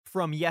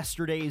From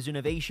yesterday's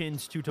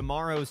innovations to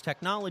tomorrow's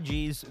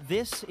technologies,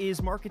 this is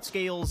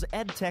MarketScale's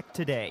EdTech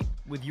Today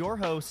with your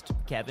host,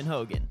 Kevin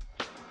Hogan.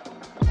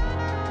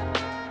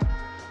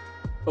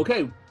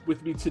 Okay,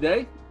 with me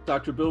today,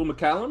 Dr. Bill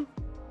McCallum.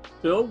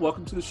 Bill,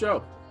 welcome to the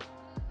show.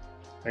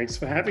 Thanks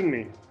for having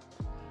me.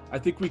 I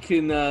think we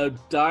can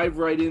dive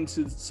right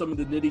into some of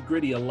the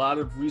nitty-gritty. A lot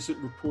of recent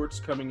reports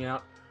coming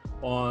out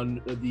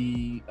on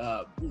the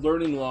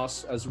learning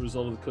loss as a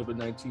result of the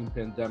COVID-19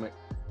 pandemic.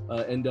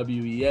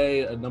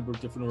 NWEA, a number of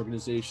different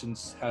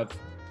organizations have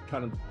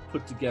kind of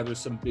put together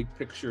some big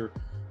picture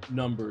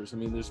numbers. I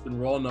mean, there's been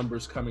raw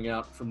numbers coming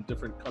out from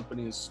different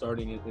companies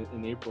starting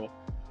in April,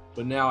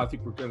 but now I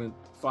think we're going to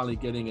finally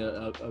getting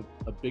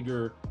a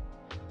bigger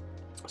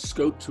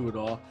scope to it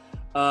all.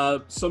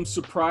 Some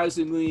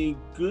surprisingly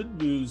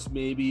good news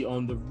maybe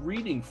on the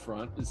reading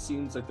front. It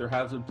seems like there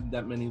haven't been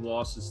that many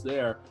losses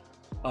there.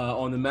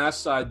 On the math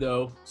side,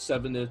 though,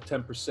 7 to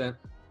 10%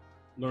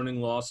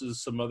 learning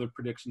losses, some other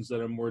predictions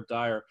that are more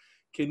dire.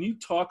 Can you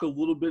talk a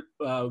little bit,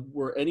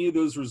 were any of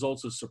those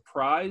results a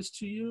surprise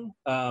to you?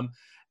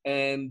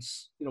 And,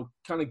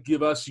 kind of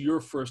give us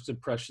your first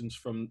impressions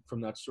from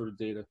that sort of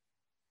data.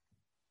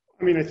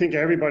 I mean, I think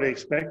everybody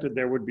expected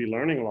there would be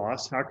learning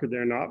loss. How could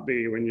there not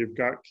be when you've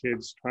got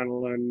kids trying to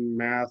learn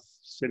math,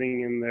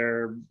 sitting in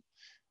their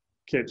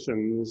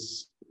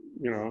kitchens,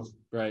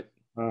 Right.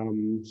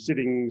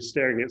 sitting,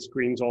 staring at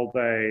screens all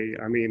day.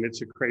 I mean,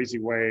 it's a crazy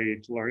way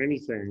to learn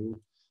anything.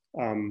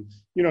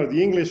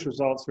 The English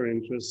results are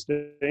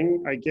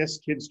interesting. I guess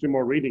kids do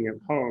more reading at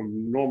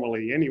home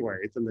normally anyway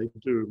than they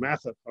do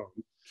math at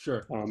home.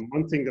 Sure.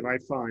 One thing that I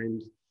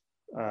find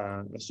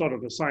a sort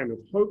of a sign of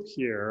hope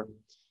here,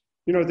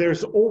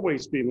 there's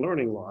always been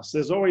learning loss.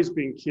 There's always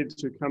been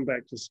kids who come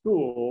back to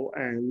school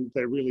and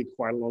they're really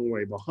quite a long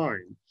way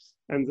behind.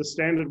 And the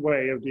standard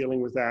way of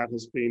dealing with that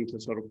has been to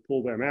sort of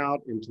pull them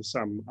out into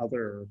some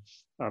other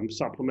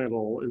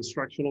supplemental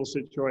instructional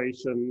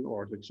situation,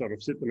 or to sort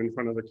of sit them in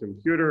front of the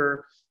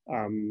computer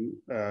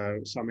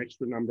some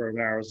extra number of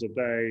hours a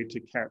day to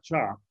catch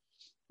up.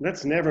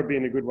 That's never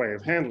been a good way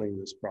of handling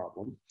this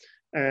problem.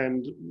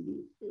 And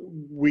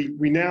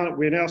we're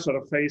now sort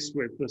of faced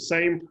with the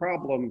same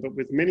problem, but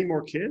with many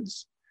more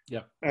kids.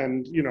 Yeah.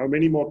 And,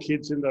 many more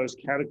kids in those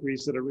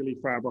categories that are really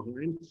far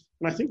behind.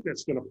 And I think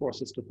that's going to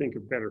force us to think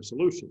of better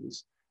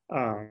solutions.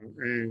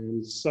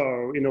 And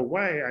so in a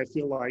way, I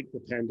feel like the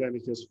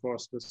pandemic has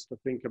forced us to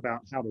think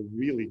about how to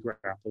really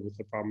grapple with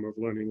the problem of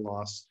learning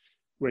loss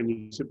when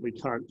you simply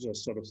can't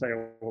just sort of say,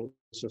 oh,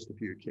 it's just a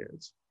few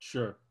kids.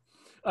 Sure.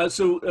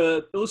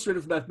 So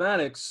Illustrative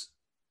Mathematics,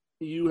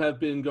 you have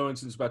been going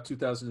since about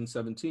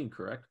 2017,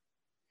 correct?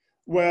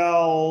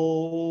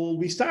 Well,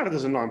 we started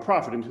as a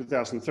nonprofit in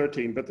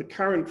 2013, but the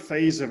current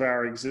phase of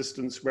our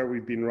existence where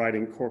we've been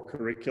writing core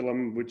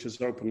curriculum, which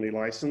is openly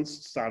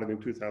licensed, started in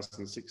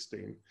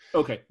 2016.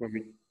 Okay.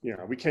 When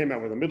we came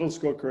out with a middle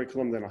school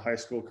curriculum, then a high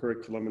school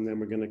curriculum, and then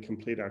we're going to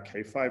complete our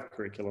K-5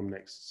 curriculum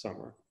next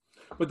summer.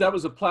 But that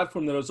was a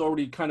platform that was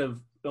already kind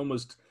of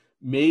almost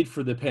made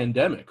for the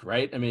pandemic,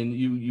 right? I mean,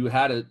 you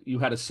had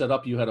a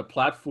setup, you had a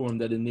platform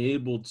that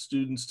enabled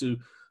students to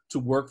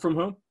work from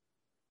home.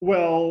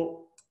 Well,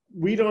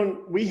 there's a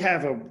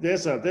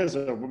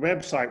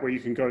website where you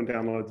can go and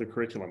download the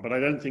curriculum, but I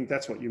don't think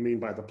that's what you mean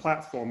by the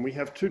platform. We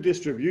have two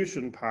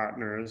distribution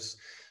partners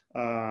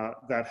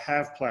that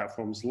have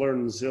platforms.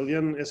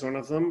 LearnZillion is one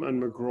of them, and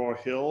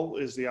McGraw-Hill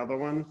is the other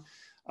one.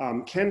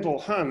 Kendall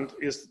Hunt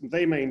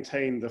they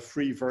maintain the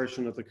free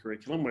version of the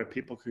curriculum where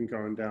people can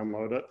go and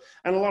download it.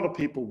 And a lot of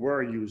people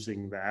were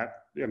using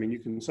that. I mean, you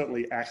can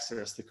certainly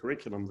access the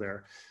curriculum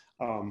there.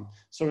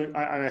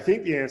 I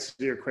think the answer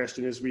to your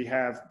question is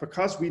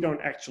because we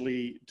don't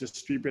actually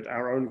distribute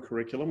our own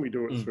curriculum, we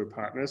do it through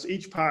partners.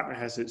 Each partner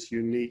has its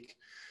unique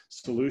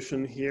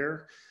solution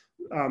here.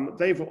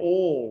 They've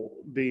all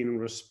been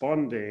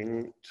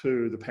responding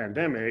to the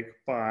pandemic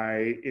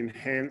by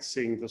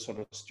enhancing the sort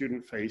of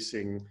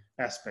student-facing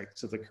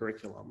aspects of the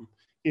curriculum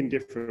in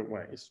different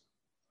ways.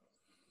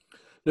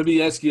 Let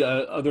me ask you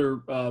other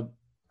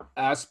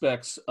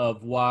aspects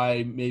of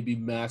why maybe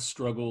math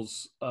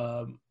struggles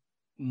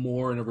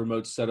more in a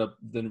remote setup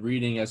than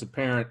reading. As a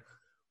parent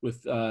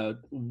with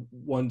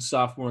one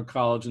sophomore in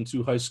college and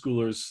two high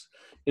schoolers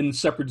in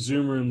separate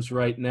Zoom rooms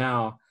right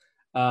now,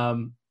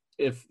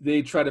 if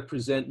they try to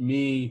present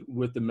me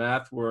with the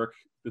math work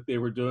that they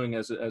were doing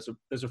as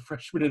a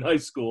freshman in high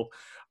school,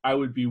 I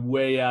would be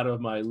way out of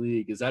my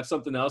league. Is that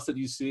something else that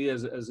you see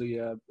as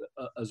a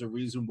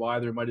reason why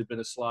there might have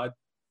been a slide?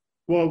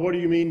 Well, what do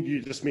you mean? Do you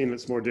just mean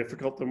it's more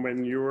difficult than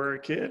when you were a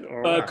kid?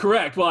 Or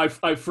correct. Well,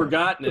 I've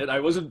forgotten it. I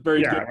wasn't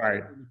very good right.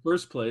 in the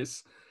first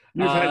place.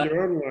 You've had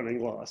your own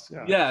learning loss.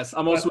 Yeah. Yes,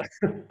 I'm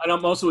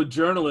also a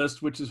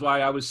journalist, which is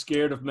why I was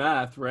scared of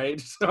math,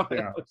 right? So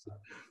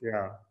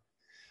yeah.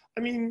 I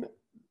mean,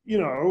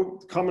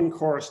 Common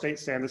Core state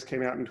standards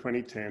came out in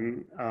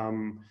 2010,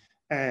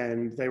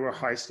 and they were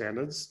high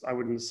standards. I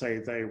wouldn't say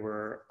they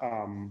were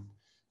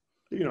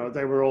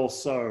they were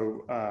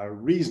also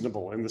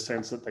reasonable in the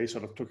sense that they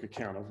sort of took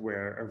account of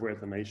where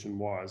the nation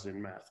was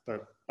in math.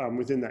 But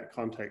within that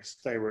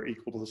context, they were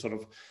equal to the sort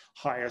of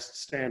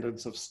highest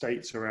standards of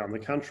states around the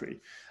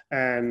country.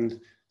 And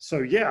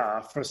so,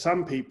 yeah, for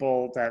some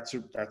people, that's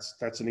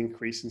an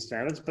increase in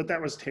standards, but that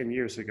was 10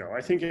 years ago.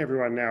 I think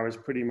everyone now is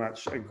pretty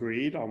much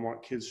agreed on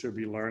what kids should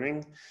be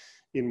learning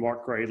in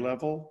what grade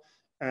level.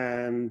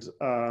 And,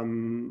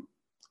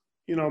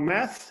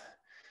 math,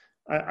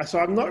 so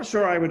I'm not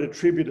sure I would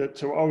attribute it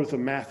to, the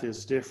math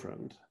is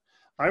different.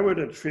 I would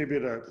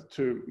attribute it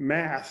to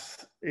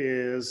math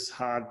is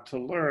hard to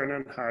learn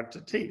and hard to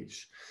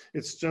teach.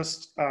 It's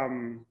just,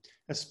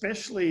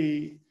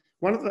 especially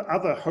one of the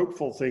other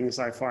hopeful things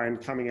I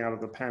find coming out of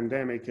the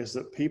pandemic is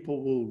that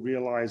people will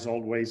realize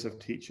old ways of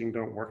teaching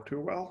don't work too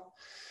well.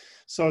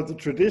 So the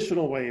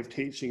traditional way of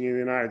teaching in the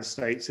United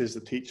States is the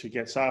teacher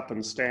gets up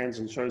and stands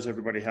and shows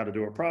everybody how to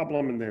do a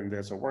problem, and then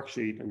there's a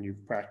worksheet and you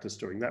practice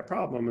doing that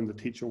problem, and the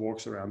teacher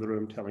walks around the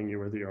room telling you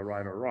whether you're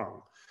right or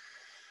wrong.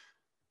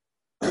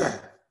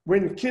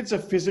 When kids are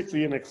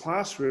physically in a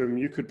classroom,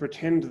 you could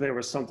pretend there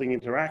was something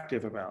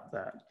interactive about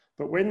that.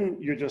 But when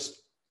you're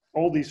just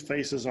all these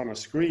faces on a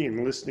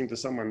screen listening to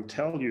someone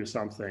tell you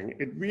something,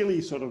 it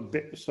really sort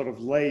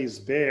of lays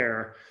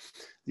bare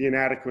the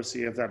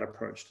inadequacy of that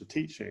approach to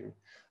teaching.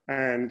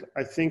 And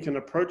I think an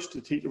approach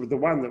to teaching, the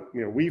one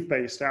that we've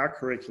based our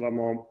curriculum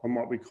on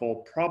what we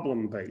call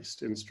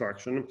problem-based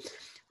instruction,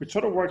 which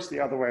sort of works the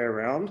other way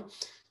around.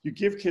 You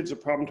give kids a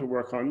problem to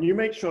work on. You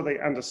make sure they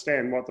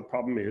understand what the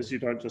problem is. You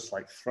don't just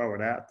like throw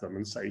it at them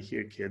and say,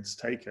 here, kids,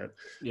 take it.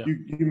 Yeah.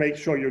 You make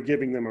sure you're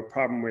giving them a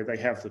problem where they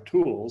have the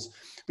tools,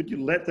 but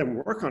you let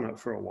them work on it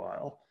for a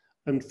while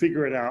and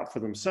figure it out for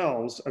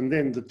themselves. And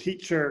then the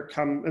teacher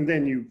and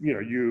then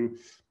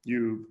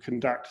you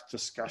conduct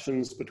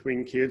discussions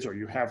between kids, or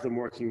you have them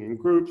working in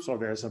groups, or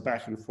there's a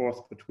back and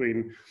forth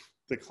between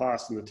the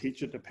class and the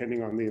teacher,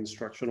 depending on the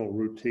instructional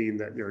routine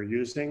that you're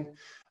using.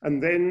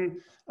 And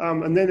then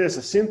there's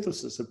a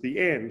synthesis at the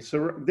end.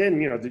 So then,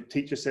 the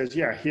teacher says,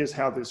 yeah, here's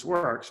how this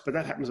works, but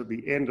that happens at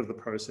the end of the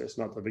process,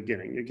 not the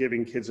beginning. You're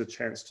giving kids a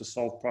chance to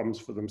solve problems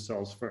for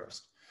themselves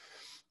first.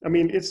 I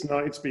mean,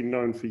 it's been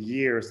known for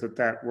years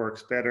that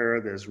works better.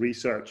 There's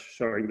research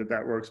showing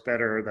that works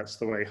better. That's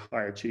the way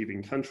high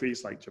achieving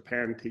countries like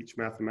Japan teach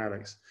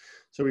mathematics.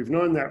 So we've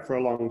known that for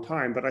a long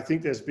time, but I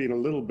think there's been a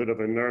little bit of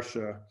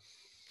inertia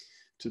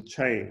to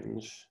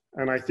change.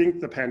 And I think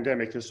the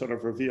pandemic has sort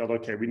of revealed,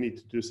 okay, we need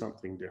to do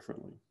something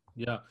differently.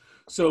 Yeah.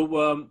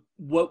 So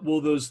what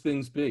will those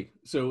things be?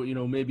 So,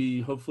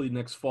 maybe hopefully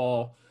next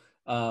fall,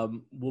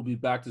 we'll be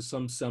back to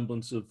some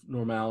semblance of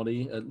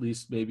normality, at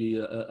least maybe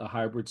a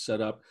hybrid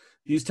setup.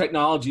 These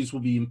technologies will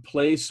be in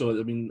place.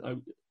 So,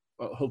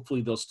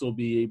 hopefully they'll still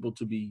be able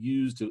to be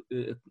used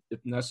if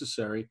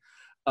necessary.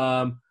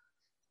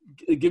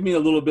 Give me a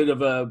little bit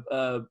of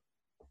a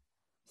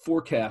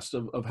forecast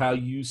of how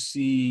you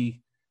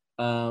see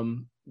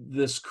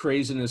this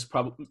craziness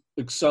probably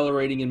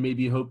accelerating and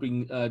maybe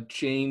hoping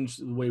change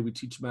the way we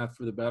teach math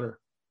for the better.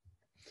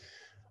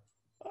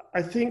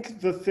 I think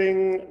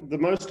the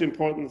most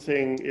important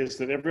thing is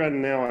that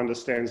everyone now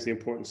understands the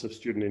importance of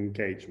student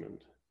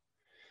engagement.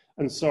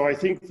 And so I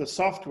think the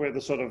software,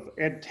 the sort of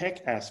ed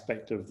tech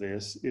aspect of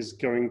this is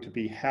going to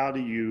be, how do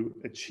you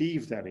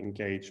achieve that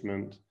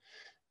engagement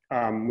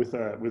with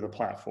a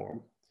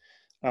platform?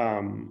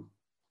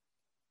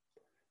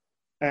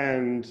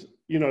 And,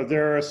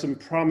 there are some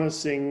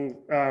promising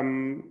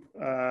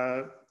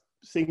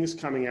things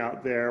coming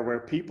out there where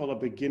people are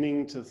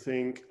beginning to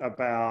think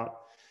about,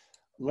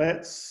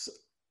 let's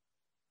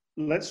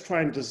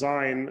try and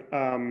design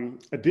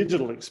a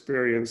digital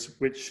experience,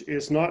 which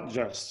is not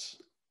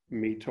just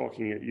me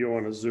talking at you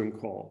on a Zoom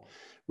call,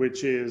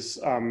 which is,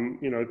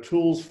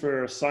 tools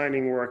for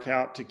assigning work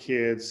out to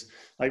kids.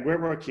 Like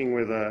we're working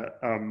with a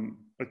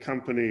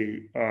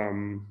company,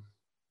 and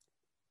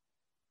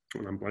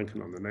I'm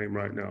blanking on the name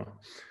right now,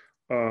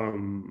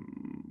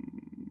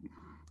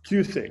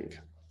 QThink.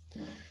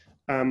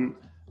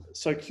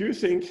 So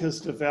QThink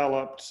has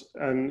developed,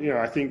 and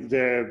I think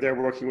they're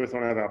working with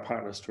one of our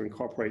partners to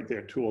incorporate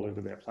their tool into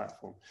their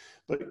platform.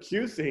 But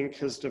QThink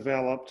has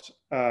developed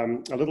a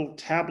little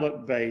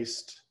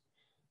tablet-based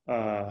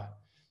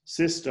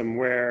system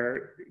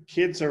where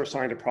kids are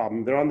assigned a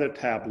problem. They're on their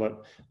tablet.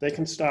 They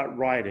can start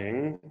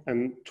writing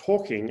and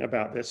talking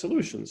about their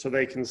solution. So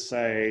they can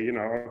say,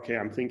 okay,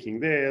 I'm thinking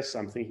this.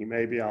 I'm thinking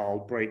maybe I'll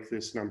break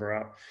this number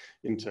up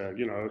into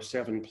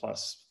 7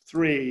 plus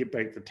 3,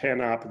 break the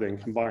 10 up, then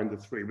combine the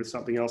 3 with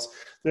something else.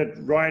 They're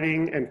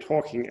writing and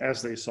talking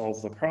as they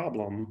solve the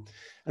problem.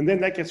 And then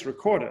that gets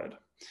recorded.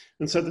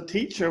 And so the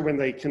teacher, when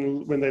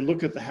they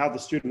look at how the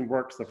student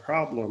worked the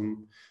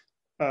problem,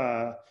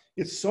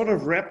 it sort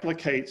of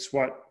replicates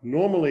what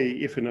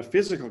normally, if in a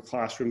physical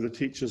classroom, the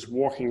teacher's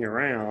walking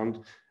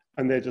around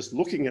and they're just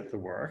looking at the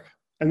work,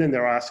 and then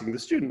they're asking the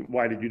student,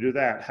 why did you do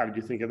that? How did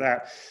you think of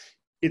that?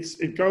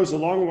 It goes a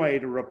long way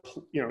to,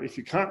 if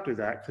you can't do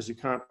that because you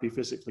can't be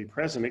physically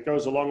present, it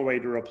goes a long way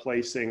to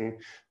replacing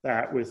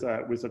that with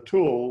a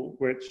tool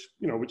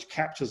which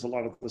captures a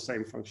lot of the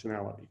same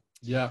functionality.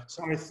 Yeah.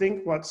 So I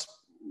think what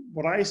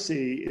I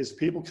see is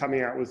people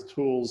coming out with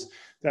tools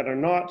that are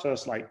not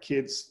just like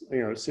kids,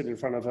 sit in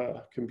front of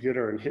a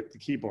computer and hit the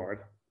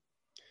keyboard.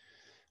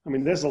 I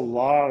mean, there's a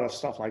lot of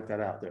stuff like that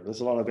out there.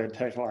 There's a lot of ed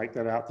tech like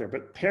that out there,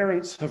 but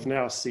parents have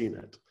now seen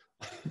it.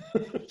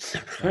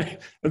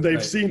 Right? And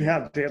they've seen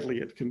how deadly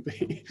it can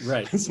be.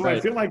 Right. And so I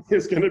feel like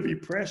there's going to be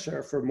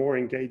pressure for more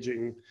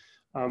engaging,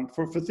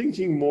 for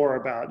thinking more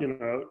about,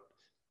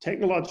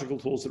 technological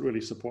tools that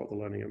really support the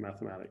learning of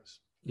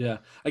mathematics. Yeah,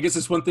 I guess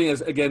it's one thing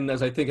as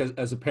I think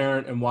as a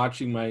parent and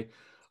watching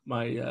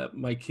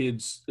my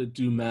kids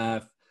do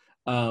math,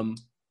 a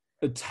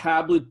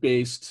tablet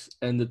based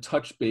and the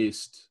touch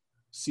based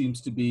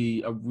seems to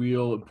be a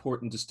real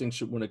important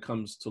distinction when it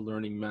comes to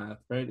learning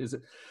math, right?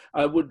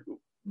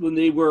 When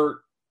they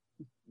were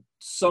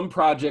some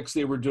projects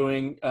they were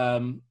doing,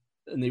 and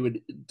they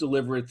would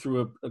deliver it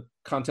through a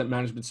content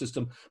management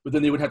system, but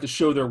then they would have to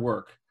show their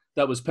work.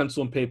 That was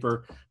pencil and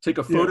paper, take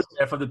a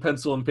photograph of the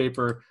pencil and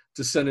paper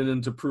to send it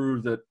in to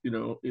prove that,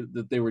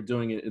 that they were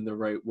doing it in the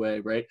right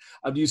way, right?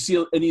 Do you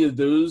see any of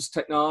those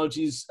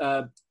technologies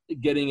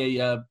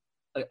getting a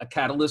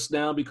catalyst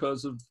now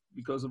because of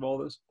all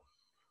this?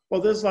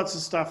 Well, there's lots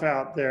of stuff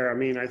out there. I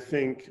mean, I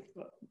think,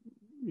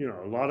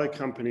 a lot of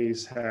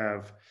companies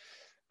have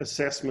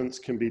assessments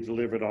can be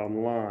delivered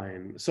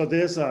online. So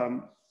there's a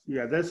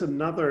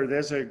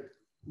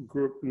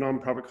group,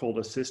 nonprofit called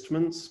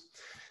Assessments,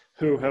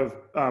 who have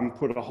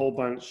put a whole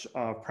bunch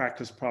of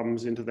practice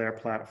problems into their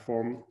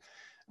platform.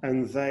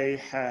 And they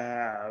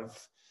have,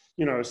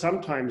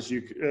 sometimes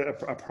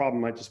a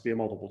problem might just be a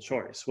multiple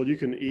choice. Well, you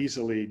can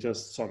easily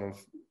just sort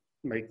of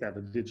make that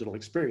a digital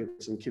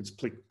experience and kids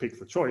pick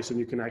the choice, and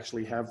you can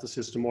actually have the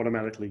system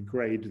automatically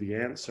grade the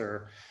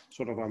answer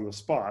sort of on the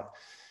spot.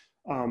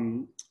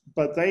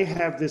 But they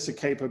have this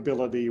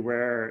capability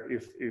where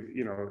if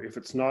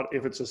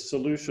it's a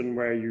solution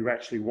where you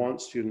actually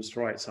want students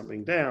to write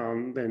something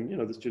down, then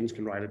the students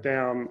can write it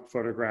down,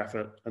 photograph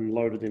it, and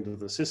load it into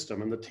the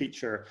system, and the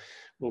teacher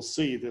will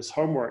see this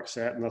homework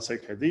set and they'll say,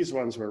 okay, these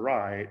ones were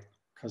right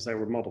because they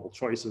were multiple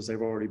choices,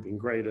 they've already been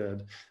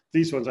graded.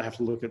 These ones I have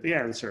to look at the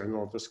answer, and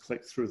they'll just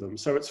click through them.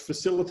 So it's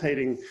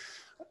facilitating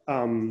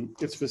a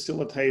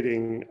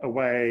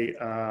way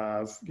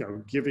of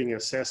giving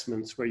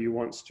assessments where you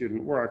want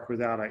student work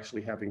without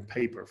actually having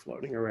paper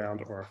floating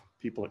around or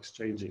people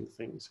exchanging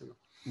things.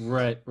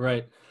 Right.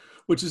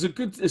 Which is a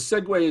good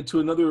segue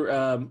into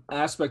another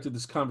aspect of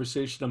this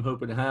conversation I'm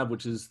hoping to have,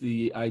 which is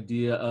the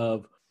idea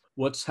of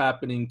what's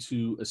happening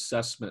to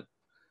assessment.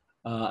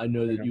 I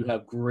know that you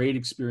have great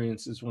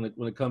experiences when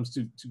it comes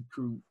to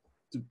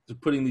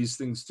putting these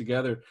things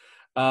together.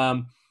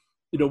 One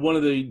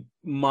of the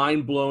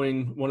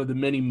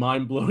many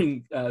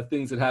mind-blowing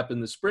things that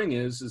happened this spring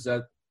is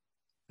that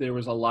there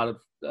was a lot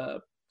of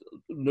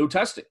no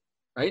testing,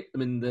 right? I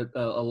mean, that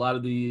a lot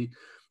of the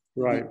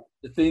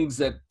things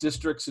that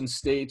districts and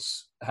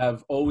states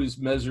have always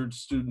measured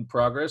student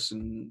progress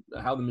and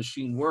how the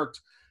machine worked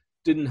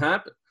didn't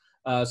happen.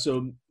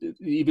 So it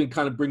even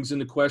kind of brings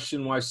into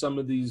question why some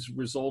of these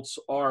results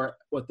are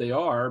what they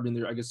are. I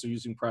mean, I guess they're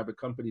using private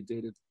company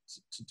data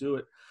to do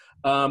it.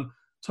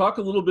 Talk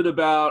a little bit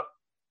about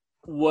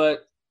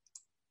what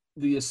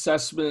the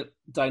assessment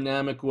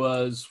dynamic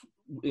was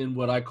in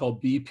what I call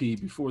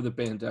BP before the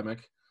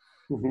pandemic,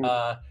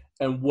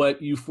 and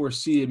what you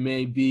foresee it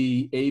may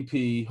be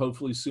AP,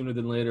 hopefully sooner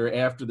than later,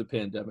 after the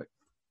pandemic.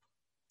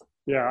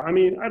 Yeah, I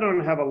mean, I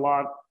don't have a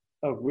lot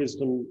of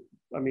wisdom.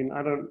 I mean,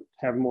 I don't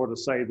have more to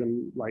say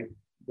than like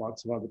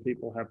lots of other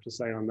people have to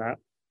say on that.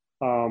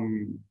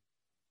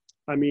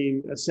 I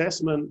mean,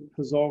 assessment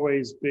has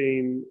always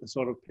been a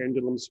sort of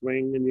pendulum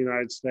swing in the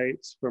United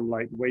States from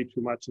like way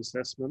too much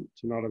assessment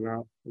to not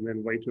enough, and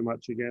then way too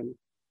much again.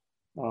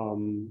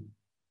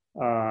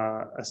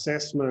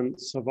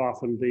 Assessments have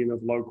often been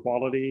of low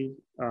quality,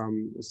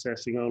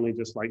 assessing only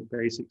just like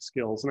basic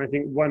skills. And I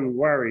think one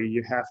worry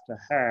you have to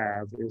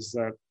have is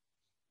that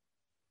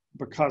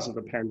because of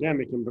the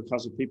pandemic and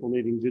because of people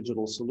needing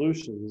digital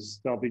solutions,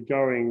 they'll be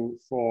going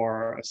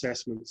for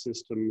assessment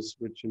systems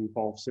which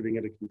involve sitting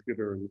at a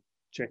computer and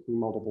checking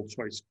multiple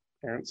choice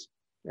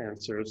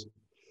answers,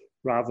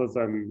 rather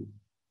than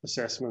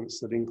assessments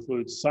that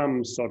include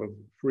some sort of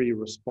free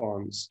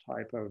response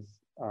type of,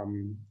 I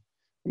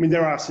mean,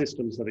 there are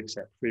systems that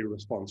accept free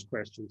response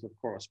questions, of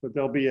course, but I think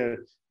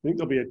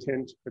there'll be a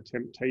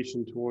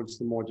temptation towards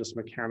the more just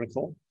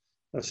mechanical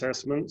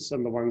assessments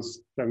and the ones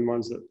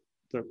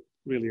that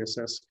really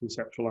assess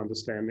conceptual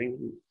understanding.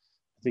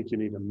 I think you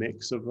need a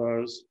mix of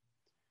those.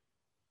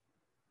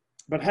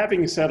 But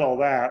having said all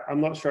that,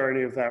 I'm not sure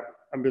any of that,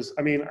 I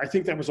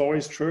think that was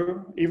always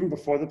true. Even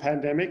before the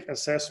pandemic,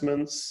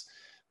 assessments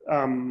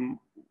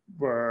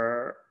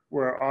were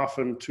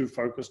often too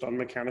focused on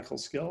mechanical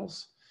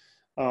skills.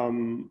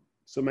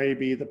 So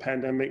maybe the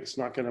pandemic's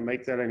not going to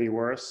make that any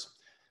worse.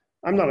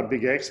 I'm not a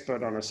big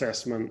expert on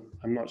assessment.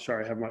 I'm not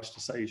sure I have much to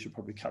say. You should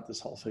probably cut this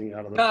whole thing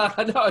out of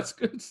the... No, it's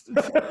good.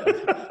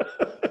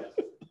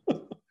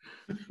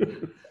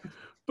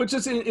 But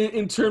just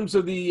in terms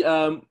of the,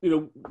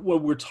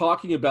 when we're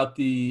talking about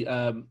the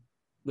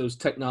those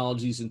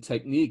technologies and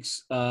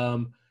techniques.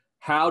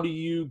 How do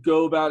you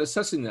go about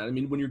assessing that? I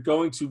mean, when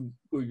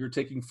you're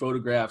taking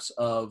photographs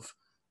of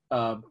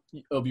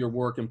your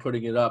work and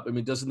putting it up, I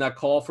mean, doesn't that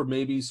call for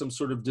maybe some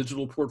sort of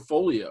digital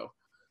portfolio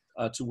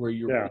to where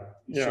you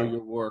show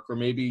your work, or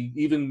maybe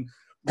even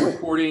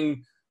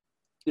recording,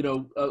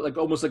 like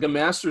almost like a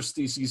master's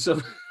thesis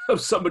of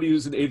somebody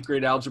who's in 8th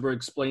grade algebra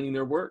explaining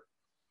their work?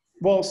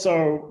 Well,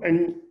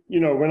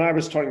 when I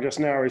was talking just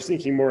now, I was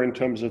thinking more in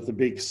terms of the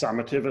big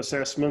summative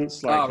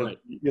assessments, like,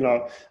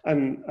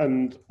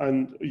 and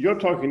you're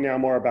talking now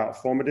more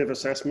about formative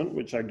assessment,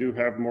 which I do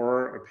have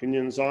more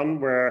opinions on,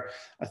 where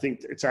I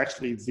think it's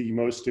actually the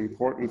most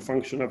important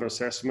function of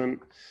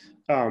assessment,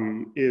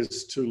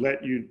 is to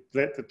let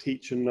the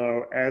teacher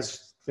know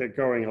as they're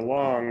going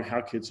along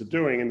how kids are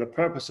doing. And the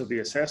purpose of the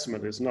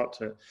assessment is not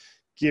to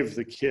give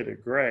the kid a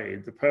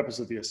grade. The purpose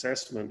of the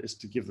assessment is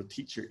to give the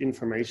teacher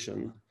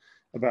information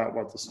about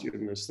what the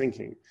student is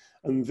thinking.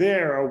 And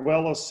there, a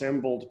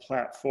well-assembled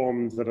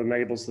platform that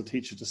enables the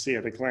teacher to see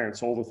at a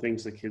glance all the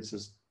things the kids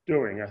is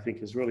doing, I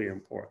think is really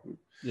important.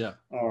 Yeah.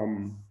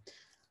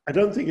 I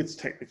don't think it's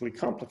technically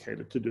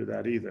complicated to do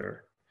that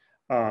either.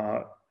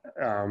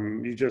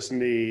 You just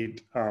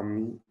need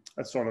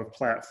a sort of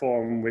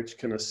platform which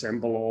can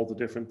assemble all the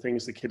different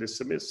things the kid is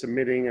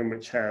submitting, and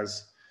which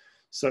has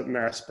certain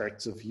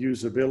aspects of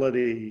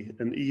usability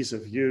and ease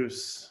of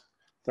use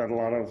that a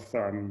lot of,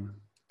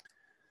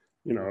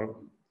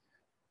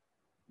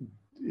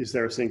 is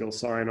there a single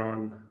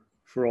sign-on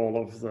for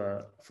all of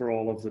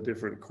the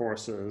different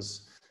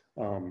courses?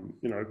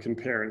 Can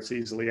parents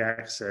easily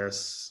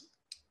access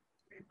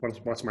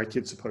what's my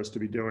kid supposed to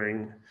be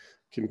doing?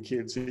 Can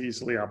kids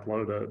easily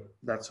upload it?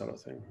 That sort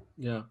of thing.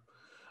 Yeah.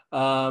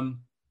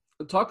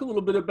 Talk a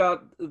little bit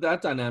about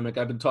that dynamic.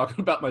 I've been talking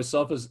about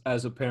myself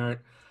as a parent.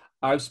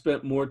 I've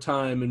spent more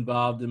time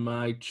involved in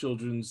my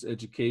children's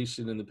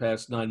education in the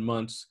past 9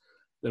 months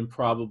than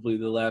probably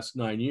the last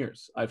 9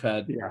 years. I've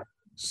had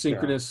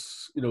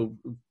synchronous,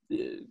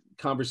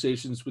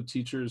 conversations with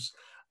teachers.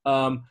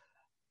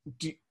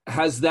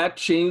 Has that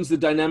changed the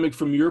dynamic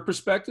from your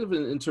perspective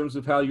in terms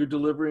of how you're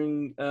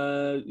delivering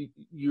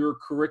your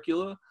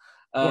curricula?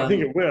 Well, I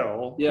think it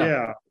will.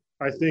 Yeah.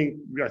 I think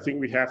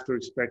we have to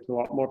expect a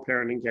lot more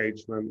parent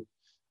engagement,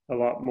 a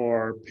lot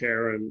more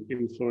parent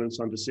influence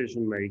on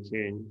decision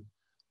making.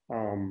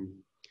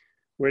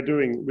 We're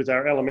doing, with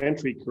our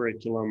elementary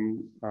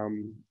curriculum,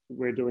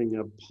 we're doing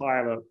a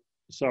pilot.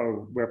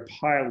 So we're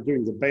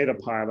doing the beta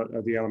pilot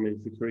of the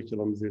elementary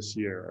curriculum this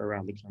year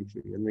around the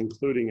country, and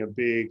including a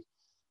big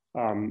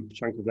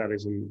chunk of that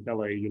is in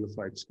LA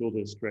Unified School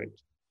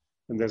District.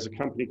 And there's a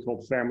company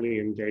called Family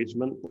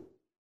Engagement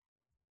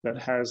that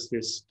has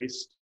this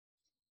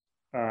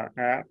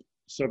app.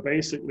 So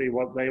basically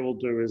what they will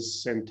do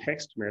is send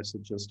text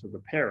messages to the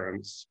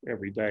parents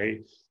every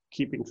day,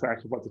 keeping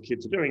track of what the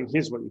kids are doing.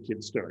 Here's what your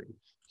kid's doing.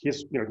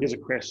 Here's a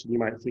question you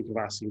might think of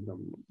asking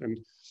them.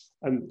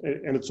 And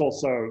it's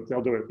also,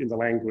 they'll do it in the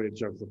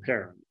language of the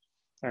parent.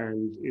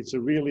 And it's a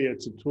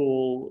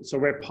tool. So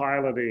we're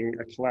piloting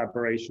a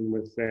collaboration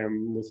with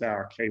them with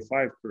our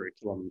K-5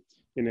 curriculum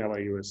in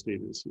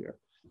LAUSD this year.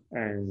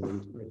 And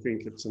I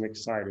think it's an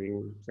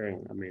exciting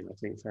thing. I mean, I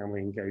think family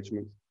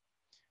engagement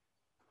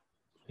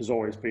has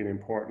always been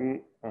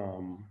important,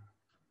 and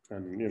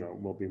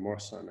will be more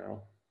so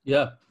now.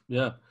 Yeah.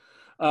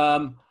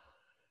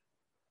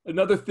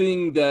 Another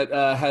thing that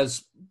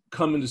has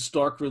come into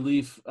stark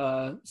relief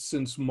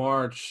since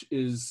March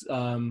is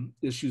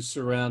issues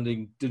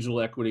surrounding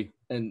digital equity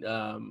and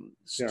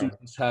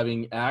students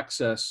having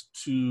access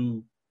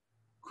to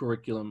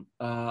curriculum.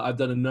 I've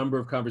done a number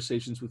of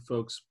conversations with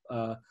folks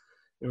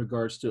in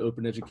regards to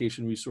open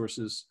education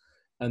resources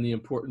and the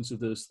importance of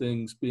those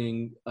things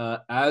being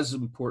as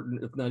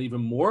important, if not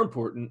even more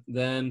important,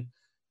 than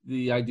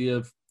the idea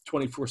of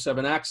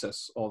 24/7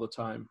 access all the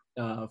time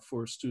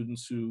for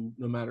students who,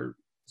 no matter,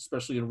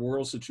 especially in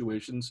rural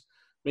situations,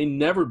 may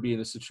never be in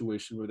a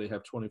situation where they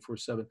have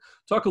 24/7.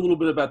 Talk a little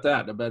bit about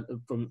that,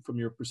 from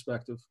your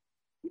perspective.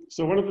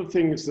 So one of the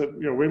things that,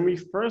 when we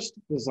first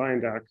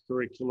designed our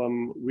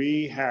curriculum,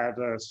 we had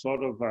a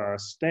sort of a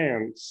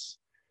stance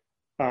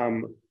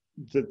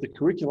that the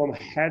curriculum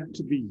had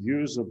to be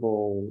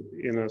usable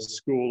in a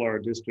school or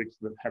a district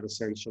that had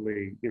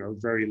essentially,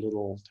 very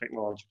little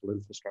technological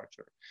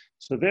infrastructure.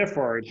 So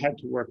therefore, it had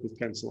to work with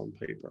pencil and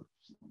paper.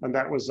 And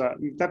that's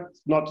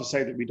not to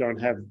say that we don't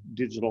have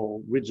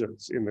digital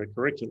widgets in the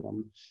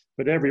curriculum,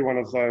 but every one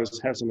of those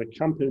has an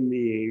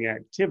accompanying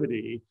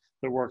activity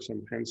that works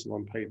on pencil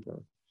and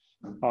paper.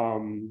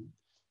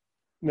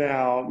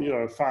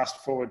 Now,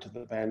 fast forward to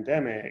the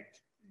pandemic,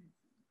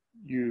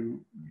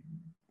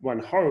 one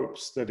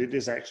hopes that it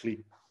is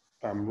actually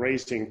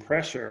raising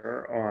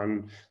pressure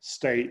on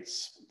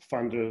states,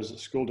 funders,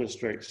 school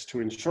districts to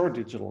ensure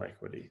digital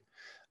equity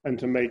and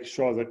to make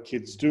sure that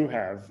kids do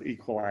have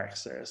equal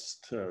access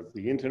to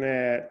the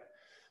internet.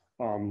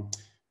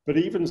 But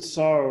even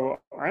so,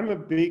 I'm a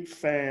big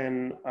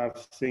fan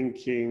of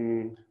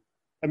thinking,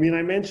 I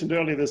mentioned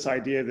earlier this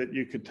idea that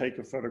you could take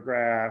a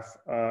photograph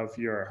of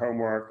your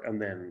homework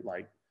and then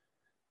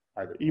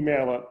either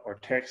email it or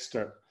text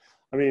it.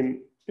 I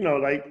mean, you know,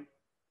 like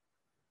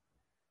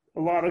a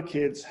lot of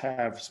kids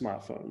have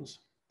smartphones.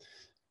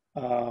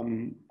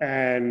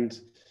 And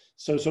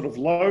so sort of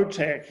low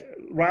tech,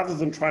 rather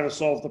than trying to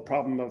solve the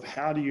problem of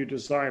how do you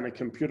design a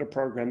computer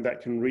program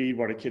that can read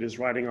what a kid is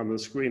writing on the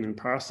screen and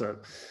parse it,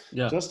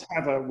 just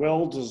have a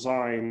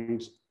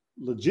well-designed,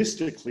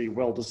 logistically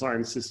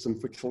well-designed system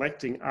for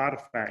collecting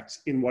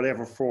artifacts in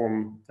whatever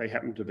form they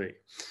happen to be.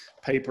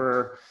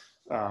 Paper,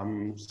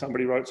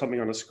 somebody wrote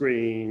something on a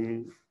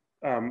screen,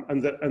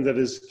 and that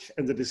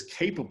is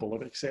capable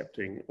of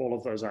accepting all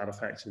of those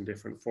artifacts in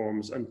different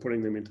forms and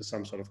putting them into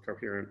some sort of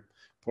coherent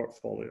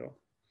portfolio.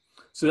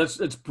 So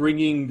that's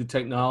bringing the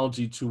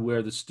technology to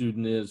where the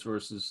student is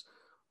versus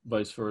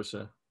vice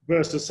versa.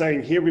 Versus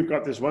saying, here we've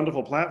got this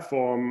wonderful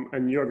platform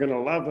and you're going to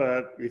love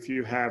it if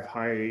you have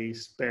high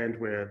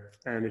bandwidth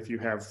and if you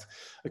have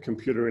a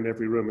computer in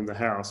every room in the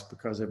house,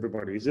 because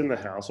everybody's in the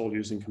house all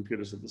using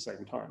computers at the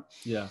same time.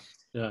 Yeah,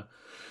 yeah.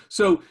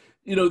 So,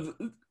 you know,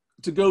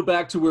 to go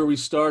back to where we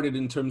started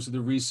in terms of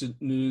the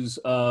recent news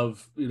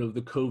of, you know,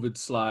 the COVID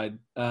slide,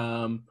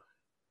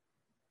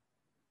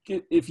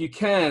 if you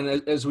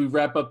can, as we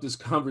wrap up this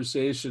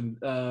conversation,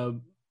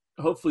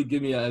 hopefully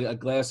give me a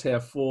glass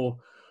half full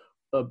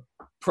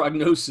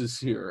prognosis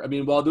here. I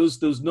mean, while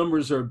those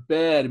numbers are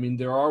bad, I mean,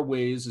 there are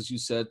ways, as you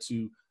said,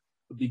 to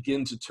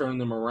begin to turn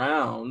them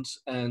around.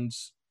 And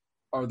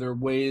are there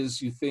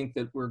ways you think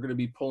that we're going to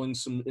be pulling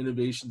some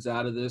innovations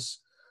out of this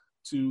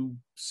to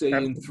say?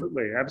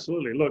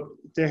 Absolutely. Look,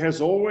 there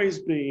has always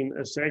been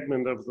a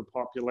segment of the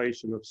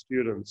population of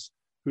students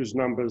whose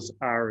numbers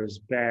are as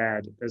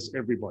bad as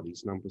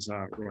everybody's numbers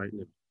are right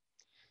now.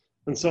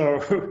 And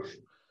so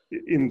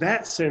in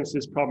that sense,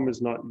 this problem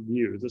is not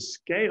new. The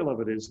scale of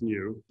it is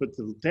new, but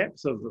the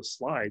depth of the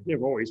slide, there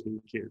have always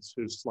been kids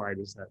whose slide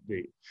is that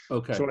deep.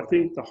 Okay. So I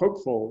think the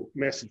hopeful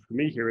message for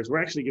me here is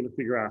we're actually going to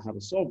figure out how to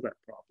solve that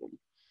problem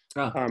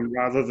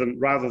rather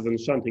than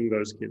shunting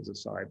those kids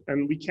aside.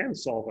 And we can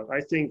solve it. I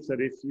think that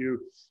if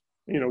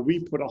we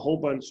put a whole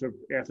bunch of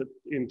effort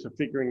into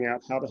figuring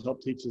out how to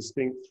help teachers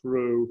think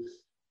through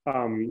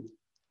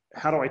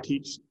how do I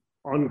teach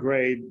on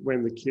grade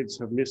when the kids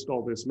have missed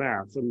all this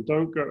math, and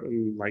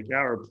like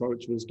our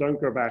approach was,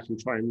 don't go back and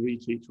try and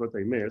reteach what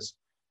they missed.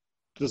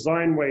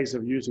 Design ways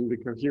of using the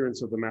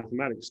coherence of the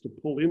mathematics to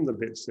pull in the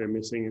bits they're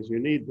missing as you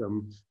need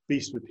them. Be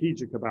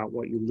strategic about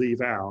what you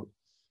leave out.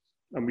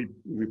 And we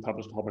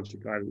published a whole bunch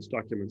of guidance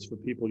documents for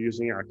people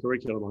using our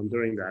curriculum on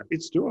doing that.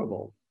 It's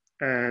doable.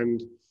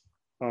 And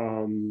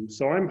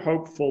so I'm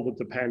hopeful that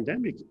the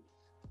pandemic,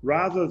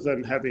 rather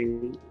than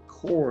having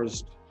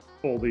caused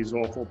all these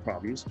awful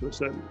problems, to a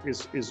certain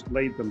is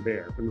laid them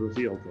bare and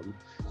revealed them,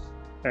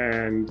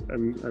 and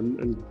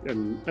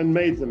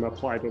made them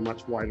apply to a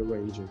much wider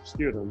range of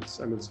students,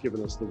 and it's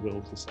given us the will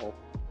to solve.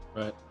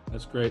 Right,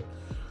 that's great.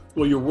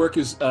 Well, your work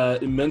is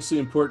immensely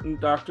important,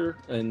 Doctor,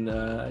 and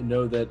I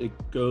know that it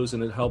goes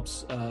and it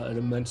helps an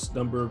immense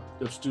number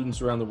of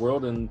students around the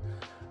world, and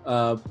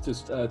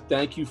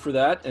thank you for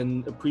that,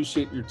 and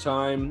appreciate your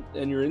time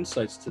and your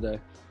insights today.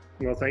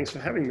 Well, thanks for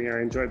having me. I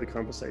enjoyed the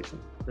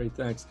conversation. Great,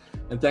 thanks.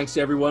 And thanks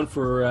to everyone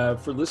for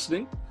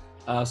listening.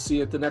 See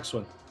you at the next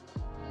one.